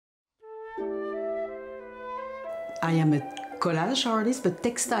I am a collage artist, but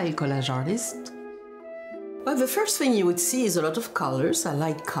textile collage artist. Well, the first thing you would see is a lot of colors. I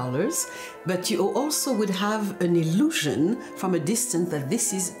like colors, but you also would have an illusion from a distance that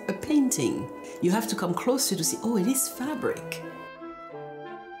this is a painting. You have to come closer to see, oh, it is fabric.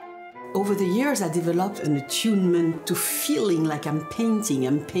 Over the years, I developed an attunement to feeling like I'm painting.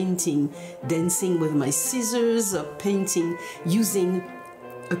 I'm painting, dancing with my scissors, or painting using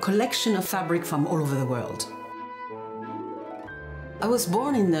a collection of fabric from all over the world. I was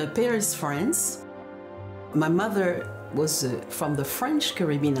born in Paris, France. My mother was from the French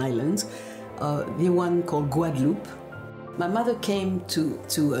Caribbean islands, the one called Guadeloupe. My mother came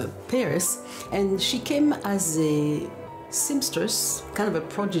to Paris, and she came as a seamstress, kind of a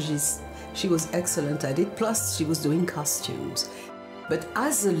prodigy. She was excellent at it, plus she was doing costumes. But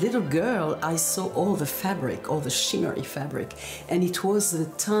as a little girl, I saw all the fabric, all the shimmery fabric, and it was the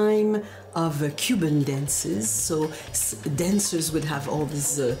time of Cuban dances, so dancers would have all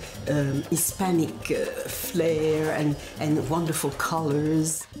this Hispanic flair and wonderful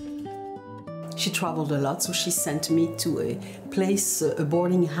colors. She traveled a lot, so she sent me to a place, a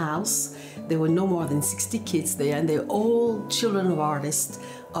boarding house. There were no more than 60 kids there, and they're all children of artists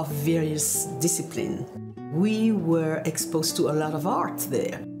of various disciplines. We were exposed to a lot of art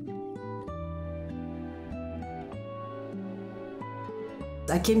there.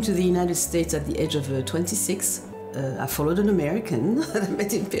 I came to the United States at the age of 26. I followed an American that I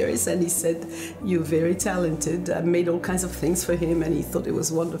met in Paris, and he said, "You're very talented." I made all kinds of things for him, and he thought it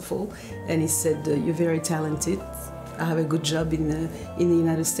was wonderful. And he said, "You're very talented. I have a good job in the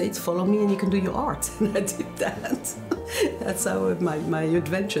United States. Follow me and you can do your art." And I did that. That's how my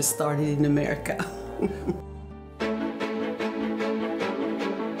adventure started in America.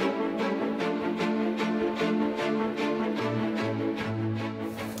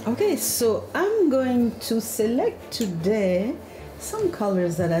 Okay, so I'm going to select today some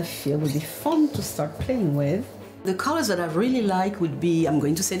colors that I feel would be fun to start playing with. The colors that I really like would be, I'm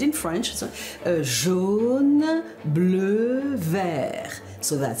going to say it in French, so, jaune, bleu, vert.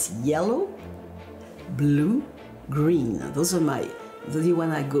 So that's yellow, blue, green. Those are the one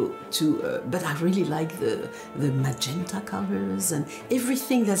I go to, but I really like the magenta colors and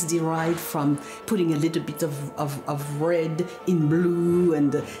everything that's derived from putting a little bit of red in blue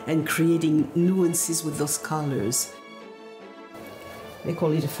and creating nuances with those colors. They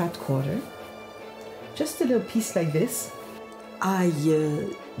call it a fat quarter. Just a little piece like this. I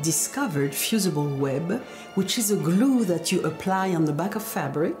discovered fusible web, which is a glue that you apply on the back of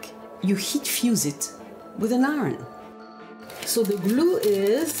fabric. You heat fuse it with an iron. So the glue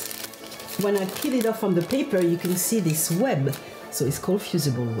is, when I peel it off on the paper, you can see this web. So it's called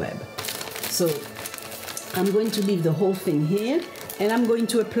fusible web. So I'm going to leave the whole thing here, and I'm going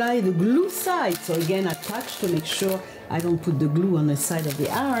to apply the glue side. So again, I touch to make sure I don't put the glue on the side of the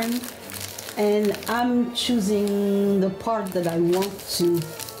iron. And I'm choosing the part that I want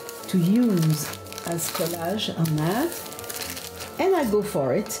to use as collage on that. And I go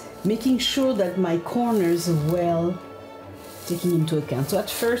for it, making sure that my corners are well taken into account. So at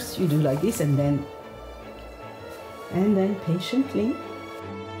first you do like this, and then patiently.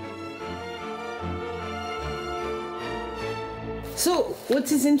 So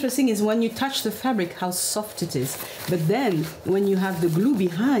what is interesting is when you touch the fabric, how soft it is. But then when you have the glue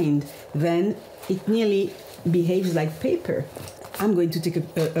behind, then it nearly behaves like paper. I'm going to take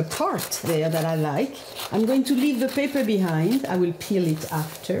a part there that I like. I'm going to leave the paper behind. I will peel it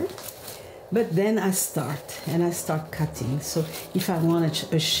after. But then I start cutting. So if I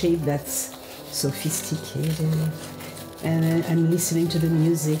want a shape that's sophisticated, and I'm listening to the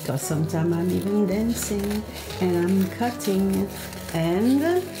music, or sometimes I'm even dancing, and I'm cutting,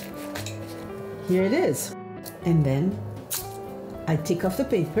 and here it is. And then I take off the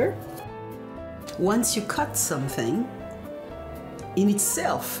paper. Once you cut something, in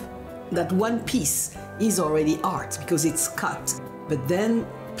itself, that one piece is already art because it's cut. But then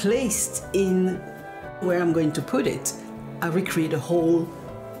placed in where I'm going to put it, I recreate a whole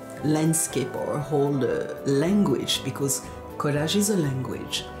landscape or a whole language, because collage is a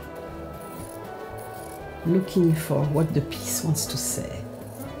language. Looking for what the piece wants to say.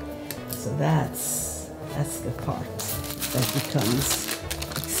 So that's the part that becomes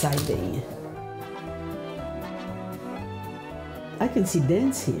exciting. I can see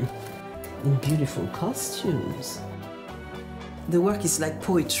dance here in beautiful costumes. The work is like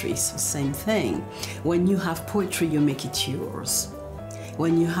poetry, it's the same thing. When you have poetry, you make it yours.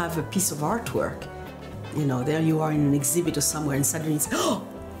 When you have a piece of artwork, you know, there you are in an exhibit or somewhere, and suddenly it's, oh!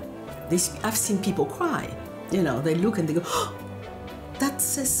 I've seen people cry. You know, they look and they go, oh! that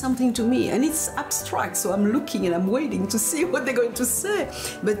says something to me, and it's abstract, so I'm looking and I'm waiting to see what they're going to say.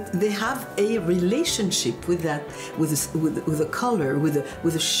 But they have a relationship with that, with the color, with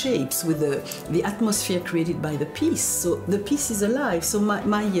the shapes, with the atmosphere created by the piece. So the piece is alive. So my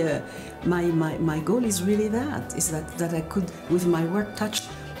goal is really that I could, with my work, touch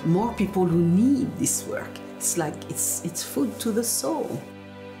more people who need this work. It's like it's food to the soul.